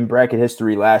in bracket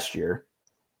history last year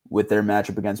with their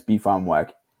matchup against Beef on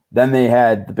Weck. Then they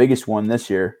had the biggest one this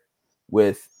year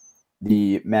with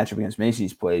the matchup against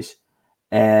Macy's Place.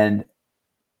 And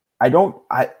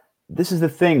this is the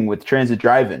thing with Transit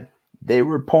Drive-In. They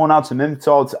were pulling out some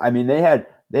insults. I mean, they had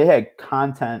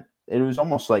content. It was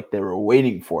almost like they were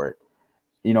waiting for it,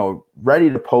 ready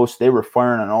to post. They were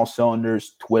firing on all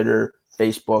cylinders, Twitter,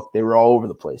 Facebook. They were all over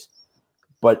the place.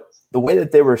 But the way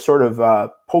that they were sort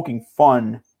of poking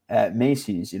fun at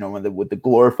Macy's, with the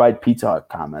glorified Pizza Hut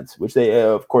comments, which they,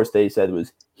 of course, they said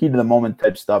was heat of the moment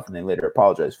type stuff, and they later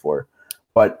apologized for.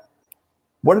 But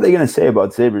what are they going to say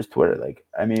about Sabres Twitter? Like,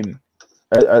 I mean,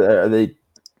 are they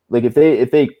like if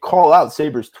they call out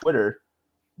Sabres Twitter,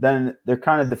 then they're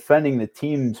kind of defending the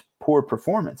team's poor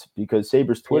performance because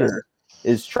Sabres Twitter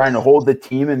is trying to hold the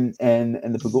team and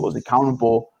the Pagulas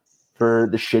accountable for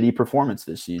the shitty performance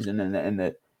this season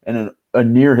and a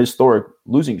near historic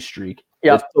losing streak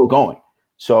that's still going.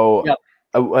 So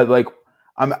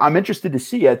I'm interested to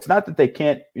see it. It's not that they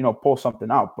can't, pull something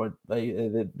out, but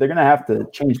they're going to have to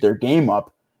change their game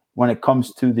up when it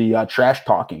comes to the trash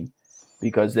talking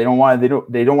because they don't want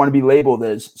to be labeled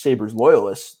as Sabres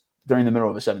loyalists during the middle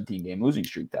of a 17-game losing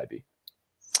streak, Type.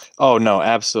 Oh, no,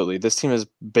 absolutely. This team has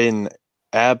been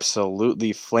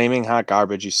absolutely flaming hot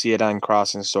garbage. You see it on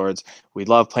Crossing Swords. We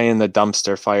love playing the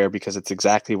dumpster fire because it's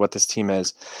exactly what this team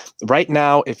is. Right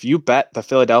now, if you bet the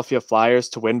Philadelphia Flyers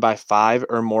to win by 5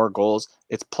 or more goals,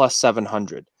 it's plus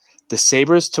 700. The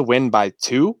Sabres to win by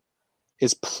 2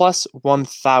 is plus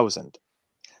 1,000.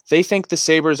 They think the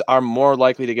Sabres are more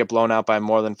likely to get blown out by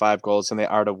more than 5 goals than they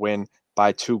are to win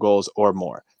by 2 goals or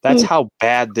more. That's how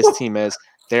bad this team is.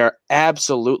 They are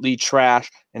absolutely trash.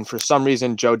 And for some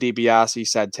reason, Joe DiBiase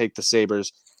said take the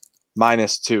Sabres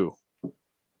 -2.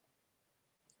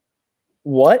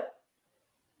 What?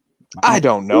 I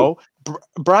don't know.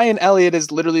 Brian Elliott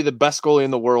is literally the best goalie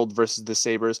in the world versus the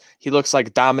Sabres. He looks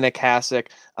like Dominic Hasek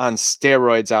on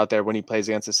steroids out there when he plays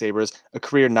against the Sabres. A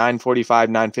career 945,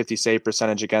 950 save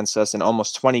percentage against us in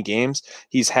almost 20 games.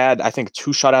 He's had, I think,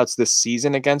 2 shutouts this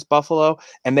season against Buffalo,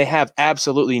 and they have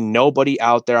absolutely nobody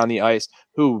out there on the ice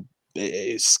who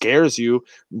scares you,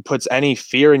 puts any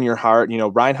fear in your heart.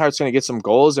 Reinhart's going to get some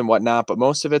goals and whatnot, but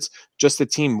most of it's just the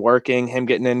team working, him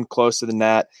getting in close to the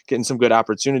net, getting some good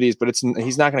opportunities, but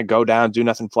he's not going to go down, do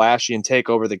nothing flashy and take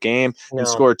over the game and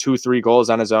score 2-3 goals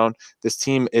on his own. This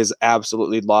team is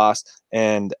absolutely lost,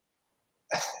 and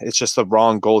it's just the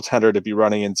wrong goaltender to be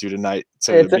running into tonight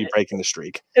to be breaking the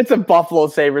streak. It's a Buffalo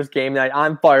Sabres game night.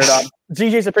 I'm fired up.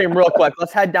 GJ Supreme, real quick,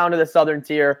 let's head down to the Southern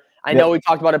tier. I know we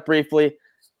talked about it briefly.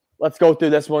 Let's go through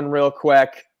this one real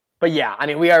quick. But yeah, I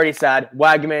mean, we already said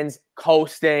Wegmans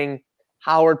coasting.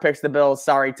 Howard picks the Bills.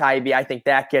 Sorry, Tybee. I think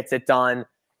that gets it done.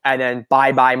 And then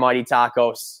bye-bye Mighty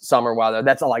Tacos, summer weather.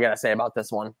 That's all I got to say about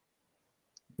this one.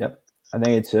 Yep. I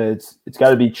think it's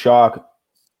got to be chalk,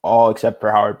 all except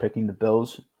for Howard picking the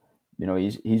Bills.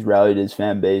 He's rallied his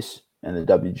fan base and the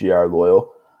WGR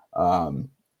loyal,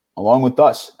 along with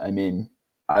us. I mean,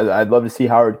 I'd love to see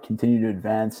Howard continue to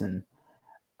advance, and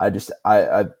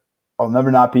I'll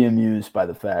never not be amused by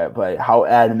how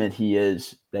adamant he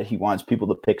is that he wants people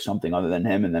to pick something other than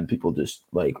him, and then people just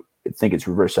think it's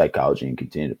reverse psychology and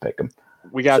continue to pick him.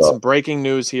 We got some breaking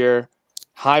news here.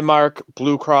 Highmark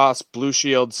Blue Cross Blue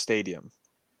Shield Stadium.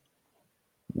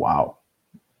 Wow.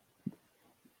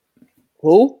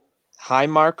 Who?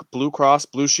 Highmark Blue Cross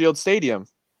Blue Shield Stadium.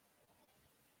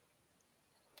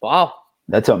 Wow.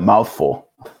 That's a mouthful.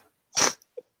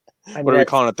 What are we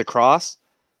calling it? The Cross?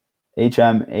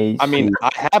 HMAC. I mean, I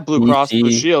have Blue Cross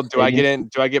Blue Shield. Do I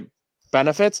get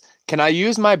benefits? Can I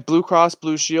use my Blue Cross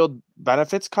Blue Shield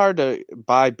benefits card to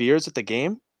buy beers at the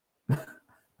game?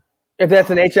 If that's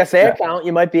an HSA account,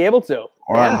 you might be able to.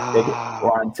 Or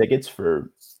on tickets for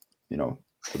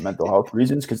mental health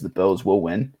reasons, because the Bills will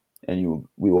win and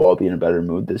we will all be in a better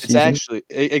mood this season.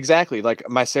 Exactly. Like,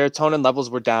 my serotonin levels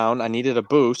were down. I needed a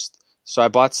boost, so I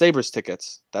bought Sabres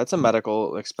tickets. That's a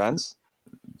medical expense.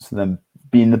 So then,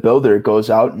 being the builder, goes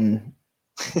out and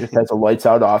just has a lights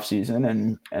out off season,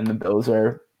 and the Bills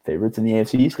are favorites in the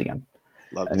AFC East again.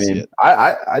 Love to see it.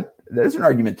 I there's an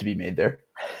argument to be made there.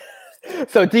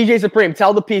 So DJ Supreme,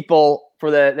 tell the people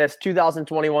for this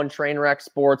 2021 Trainwreck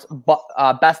Sports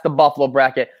Best of Buffalo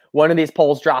bracket, when are these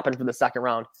polls dropping for the second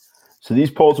round? So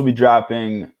these polls will be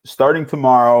dropping starting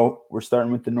tomorrow. We're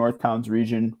starting with the North Towns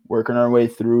region, working our way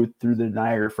through the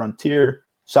Niagara Frontier,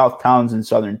 South Towns, and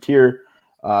Southern Tier.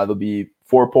 There'll be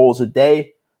 4 polls a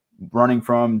day running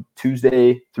from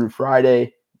Tuesday through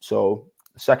Friday. So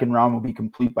the second round will be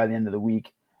complete by the end of the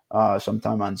week,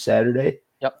 sometime on Saturday.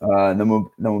 Yep. Then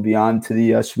we'll be on to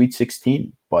the Sweet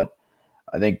 16. But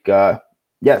I think,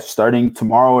 starting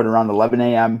tomorrow at around 11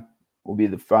 a.m. will be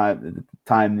the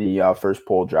time the first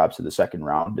poll drops to the second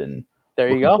round. And there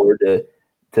you go. Forward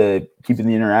to keeping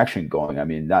the interaction going. I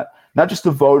mean, not just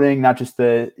the voting, not just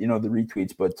the the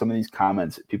retweets, but some of these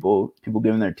comments, people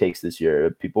giving their takes this year.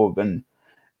 People have been,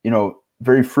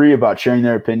 very free about sharing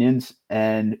their opinions,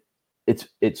 and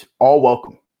it's all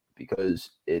welcome,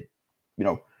 because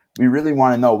we really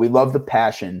want to know. We love the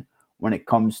passion when it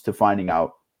comes to finding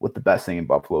out what the best thing in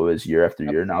Buffalo is year after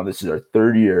year. Now this is our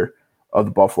 3rd year of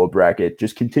the Buffalo bracket,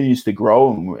 just continues to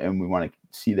grow, and we want to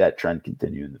see that trend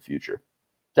continue in the future.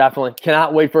 Definitely.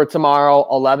 Cannot wait for it tomorrow,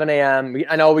 11 a.m.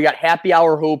 I know we got happy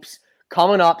hour hoops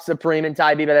coming up, Supreme and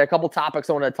Tybee, but a couple topics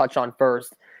I want to touch on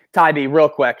first. Tybee, real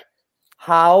quick,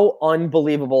 how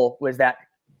unbelievable was that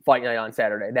fight night on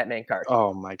Saturday, that main card?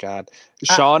 Oh, my God.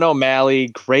 Sean O'Malley,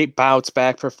 great bounce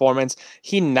back performance.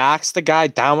 He knocks the guy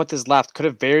down with his left. Could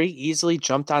have very easily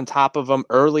jumped on top of him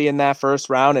early in that first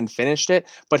round and finished it.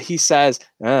 But he says,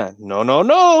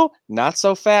 no, not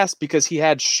so fast, because he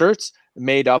had shirts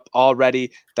made up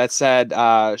already that said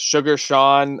Sugar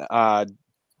Sean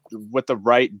with the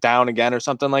right down again or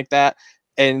something like that.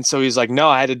 And so he's like, no,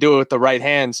 I had to do it with the right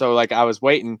hand. So I was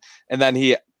waiting. And then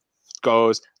he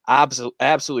goes,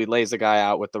 absolutely lays the guy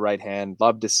out with the right hand.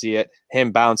 Love to see it.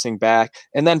 Him bouncing back.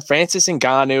 And then Francis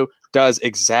Ngannou does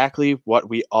exactly what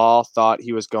we all thought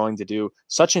he was going to do.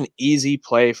 Such an easy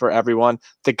play for everyone.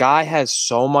 The guy has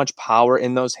so much power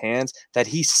in those hands that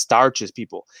he starches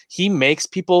people. He makes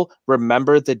people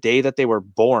remember the day that they were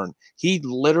born. He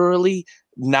literally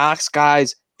knocks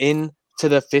guys into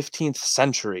the 15th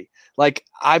century.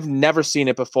 I've never seen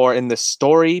it before, and the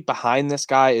story behind this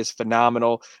guy is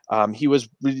phenomenal. He was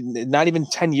not even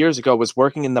 10 years ago was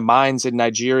working in the mines in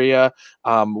Nigeria,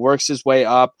 works his way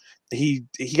up, he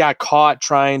got caught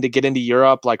trying to get into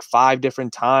Europe like 5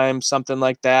 different times, something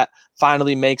like that.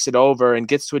 Finally makes it over and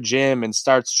gets to a gym and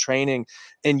starts training.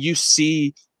 And you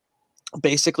see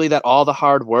basically that all the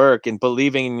hard work and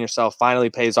believing in yourself finally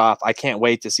pays off. I can't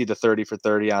wait to see the 30 for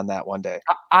 30 on that one day.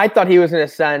 I thought he was going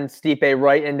to send Stipe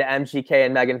right into MGK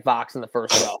and Megan Fox in the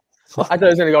first row. I thought he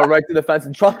was going to go right to the fence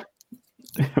and truck.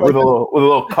 with a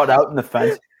little cutout in the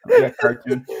fence. Yeah,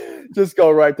 cartoon. Just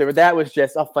go right there. But that was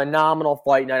just a phenomenal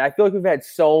fight night. I feel like we've had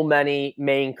so many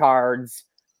main cards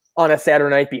on a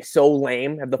Saturday night be so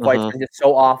lame. Have the fights been just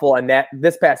so awful? And that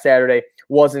this past Saturday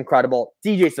was incredible.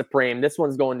 DJ Supreme, this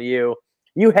one's going to you.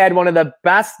 You had one of the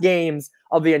best games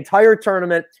of the entire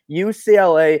tournament.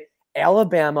 UCLA,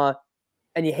 Alabama,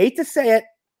 and you hate to say it,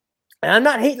 and I'm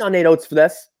not hating on Nate Oates for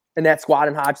this and that squad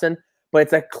in Hodgson, but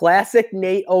it's a classic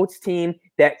Nate Oates team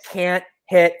that can't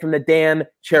hit from the damn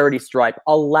charity stripe.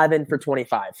 11 for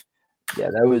 25. Yeah,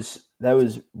 that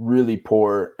was really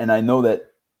poor. And I know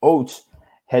that Oates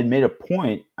had made a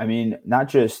point. I mean, not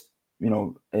just,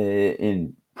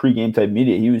 in pregame type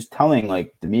media, he was telling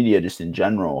like the media just in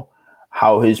general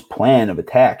how his plan of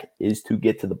attack is to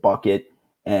get to the bucket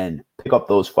and pick up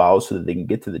those fouls so that they can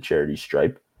get to the charity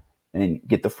stripe and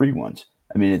get the free ones.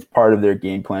 I mean, it's part of their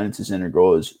game plan. It's as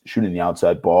integral as shooting the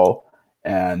outside ball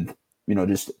and,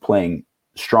 just playing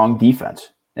strong defense.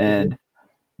 And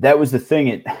that was the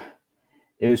thing.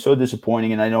 It was so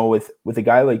disappointing. And I know with a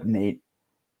guy like Nate,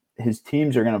 his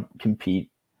teams are going to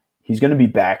compete. He's going to be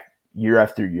back year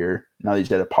after year. Now that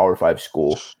he's at a Power 5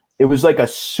 school. It was like a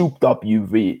souped up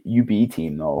UB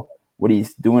team, though. What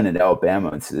he's doing at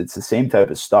Alabama, it's the same type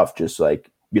of stuff, just like,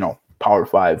 Power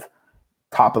 5,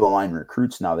 top of the line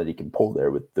recruits now that he can pull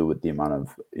there with the amount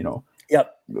of,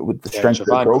 with the strength of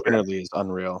the program. Is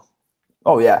unreal.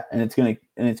 Oh yeah, and it's gonna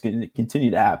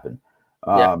continue to happen.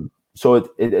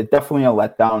 So it definitely a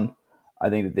letdown. I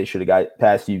think that they should have got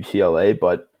past UCLA,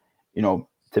 but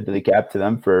tip of the cap to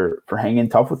them for hanging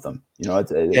tough with them.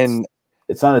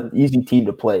 It's not an easy team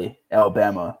to play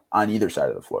Alabama on either side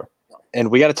of the floor.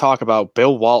 And we got to talk about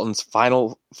Bill Walton's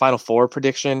Final Four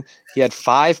prediction. He had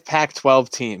 5 Pac-12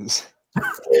 teams.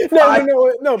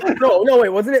 No, wait,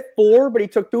 wasn't it 4? But he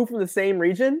took 2 from the same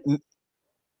region.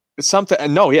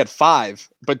 No, he had 5,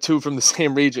 but 2 from the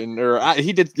same region.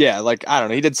 He did, I don't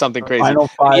know. He did something crazy.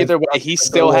 Either way, he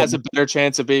still has a better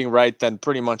chance of being right than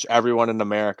pretty much everyone in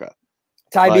America.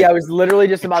 Tybee, I was literally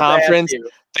just about to ask you.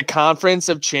 The Conference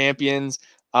of Champions.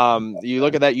 You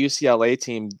look at that UCLA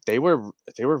team; they were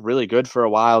really good for a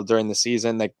while during the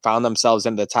season. They found themselves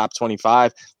into the top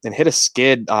 25 and hit a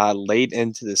skid late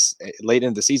into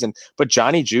the season. But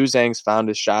Johnny Juzang's found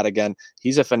his shot again.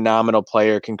 He's a phenomenal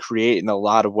player, can create in a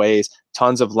lot of ways.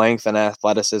 Tons of length and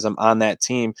athleticism on that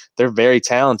team. They're very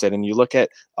talented. And you look at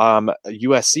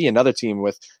USC, another team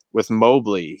with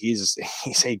Mobley. He's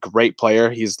a great player.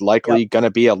 He's likely going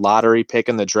to be a lottery pick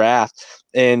in the draft.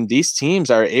 And these teams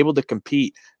are able to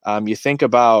compete. You think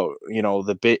about,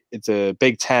 the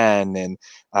Big Ten and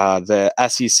the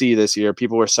SEC this year.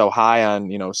 People were so high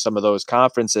on, some of those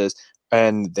conferences,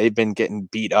 and they've been getting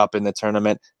beat up in the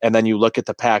tournament. And then you look at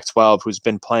the Pac-12, who's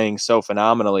been playing so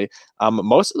phenomenally.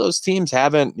 Most of those teams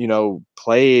haven't,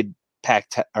 played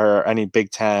Pac-10 or any Big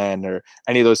Ten or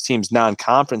any of those teams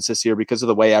non-conference this year because of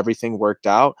the way everything worked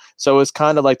out. So it's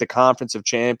kind of like the Conference of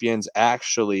Champions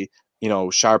actually,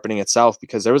 sharpening itself,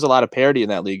 because there was a lot of parity in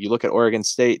that league. You look at Oregon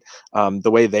State,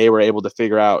 the way they were able to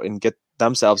figure out and get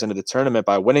themselves into the tournament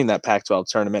by winning that Pac-12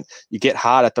 tournament. You get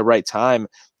hot at the right time,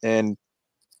 and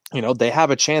they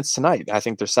have a chance tonight. I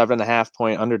think they're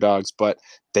 7.5-point underdogs, but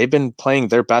they've been playing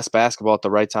their best basketball at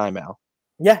the right time, Al.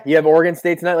 Yeah, you have Oregon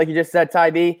State tonight, like you just said,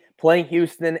 Tybee, playing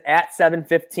Houston at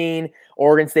 7:15,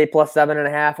 Oregon State plus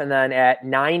 7.5, and then at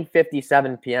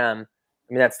 9:57 p.m.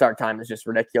 I mean, that start time is just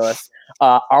ridiculous.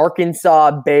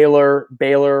 Arkansas, Baylor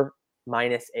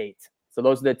 -8. So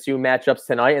those are the 2 matchups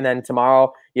tonight. And then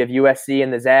tomorrow you have USC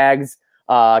and the Zags,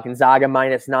 Gonzaga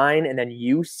 -9, and then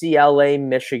UCLA,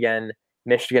 Michigan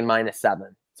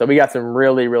 -7. So we got some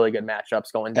really, really good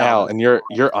matchups going down. Al, and your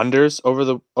unders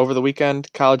over the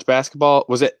weekend, college basketball,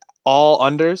 was it all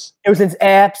unders? It was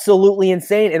absolutely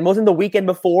insane. And wasn't the weekend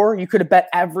before you could have bet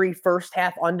every first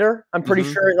half under? I'm pretty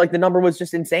sure the number was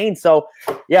just insane. So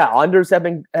yeah, unders have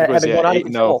been going out of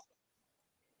control.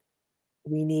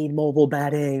 We need mobile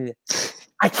betting.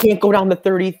 I can't go down to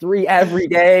 33 every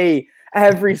day,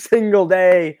 every single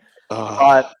day.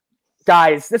 But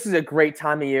guys, this is a great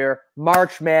time of year.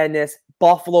 March Madness,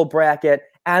 Buffalo bracket,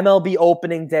 MLB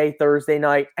opening day Thursday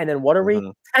night. And then what are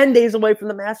we? 10 days away from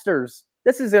the Masters.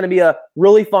 This is going to be a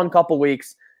really fun couple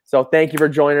weeks. So thank you for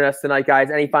joining us tonight, guys.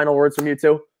 Any final words from you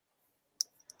two?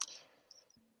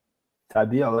 Ty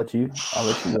I'll let you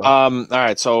go. All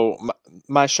right. So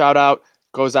my shout out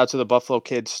goes out to the Buffalo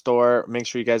Kids store. Make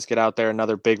sure you guys get out there.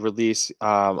 Another big release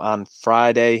on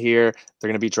Friday here. They're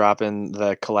going to be dropping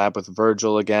the collab with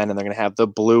Virgil again, and they're going to have the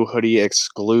blue hoodie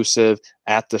exclusive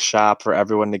at the shop for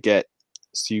everyone to get.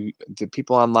 So the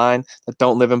people online that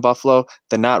don't live in Buffalo,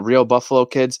 the not real Buffalo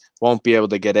kids, won't be able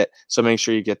to get it. So make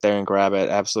sure you get there and grab it.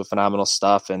 Absolute phenomenal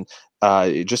stuff. And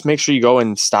just make sure you go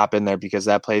and stop in there because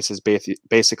that place is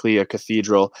basically a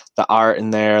cathedral. The art in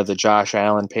there, the Josh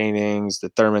Allen paintings, the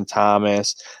Thurman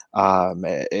Thomas,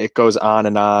 it goes on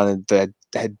and on. The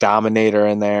Dominator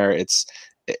in there.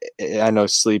 I know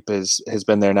Sleep has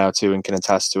been there now too and can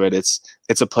attest to it. It's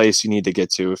a place you need to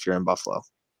get to if you're in Buffalo.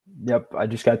 Yep, I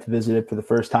just got to visit it for the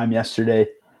first time yesterday.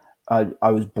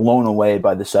 I was blown away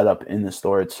by the setup in the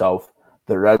store itself.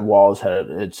 The red walls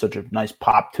had such a nice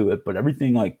pop to it, but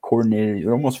everything like coordinated. It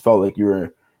almost felt like you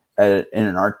were in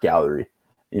an art gallery.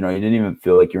 You didn't even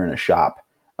feel like you're in a shop.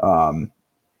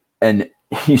 And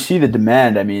you see the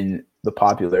demand. I mean, the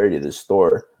popularity of this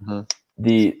store.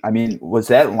 Mm-hmm. Was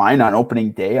that line on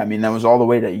opening day? I mean, that was all the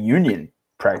way to Union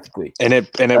practically. And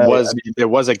it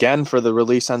was again for the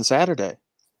release on Saturday.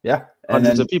 Yeah.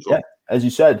 Hundreds of people. Yeah, as you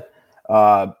said,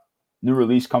 new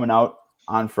release coming out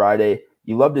on Friday.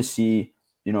 You love to see,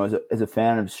 as a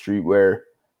fan of streetwear,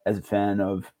 as a fan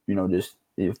of, just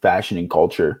fashion and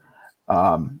culture,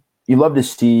 you love to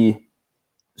see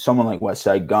someone like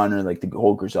Westside Gunn or like the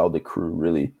whole Griselda crew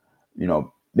really,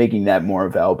 making that more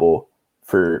available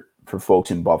for folks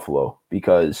in Buffalo,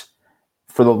 because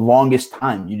for the longest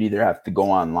time, you'd either have to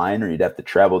go online or you'd have to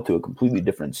travel to a completely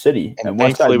different city. And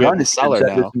thankfully, we have the seller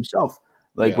now himself,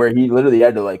 where he literally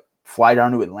had to fly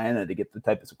down to Atlanta to get the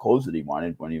type of clothes that he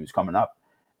wanted when he was coming up.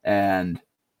 And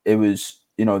it was,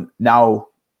 now,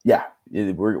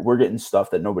 we're getting stuff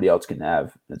that nobody else can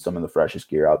have and some of the freshest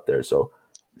gear out there. So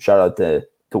shout out to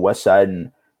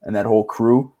Westside and that whole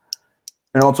crew.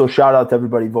 And also shout out to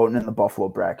everybody voting in the Buffalo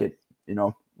bracket.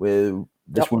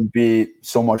 This wouldn't be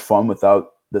so much fun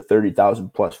without the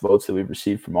 30,000 plus votes that we've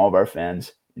received from all of our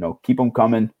fans. Keep them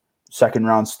coming. Second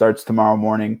round starts tomorrow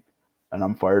morning, and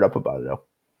I'm fired up about it, though.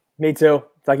 Me too.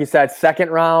 Like you said, second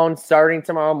round starting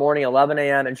tomorrow morning, 11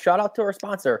 a.m. And shout out to our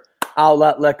sponsor,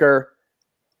 Outlet Liquor.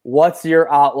 What's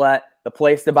your outlet? The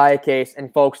place to buy a case.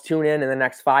 And folks, tune in the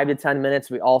next 5 to 10 minutes.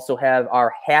 We also have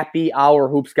our happy hour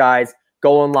hoops guys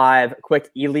going live. Quick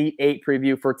Elite 8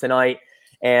 preview for tonight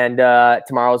and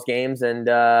tomorrow's games. And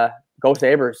go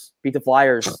Sabres. Beat the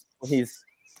Flyers. He's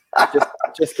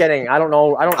just kidding. I don't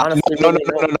know. I don't honestly No.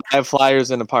 I have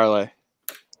Flyers in a parlay.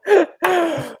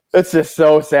 It's just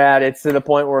so sad. It's to the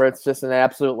point where it's just an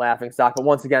absolute laughing stock. But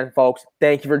once again, folks,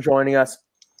 thank you for joining us.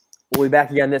 We'll be back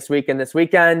again this week and this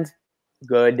weekend.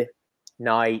 Good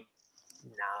night.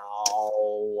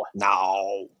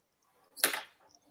 Now.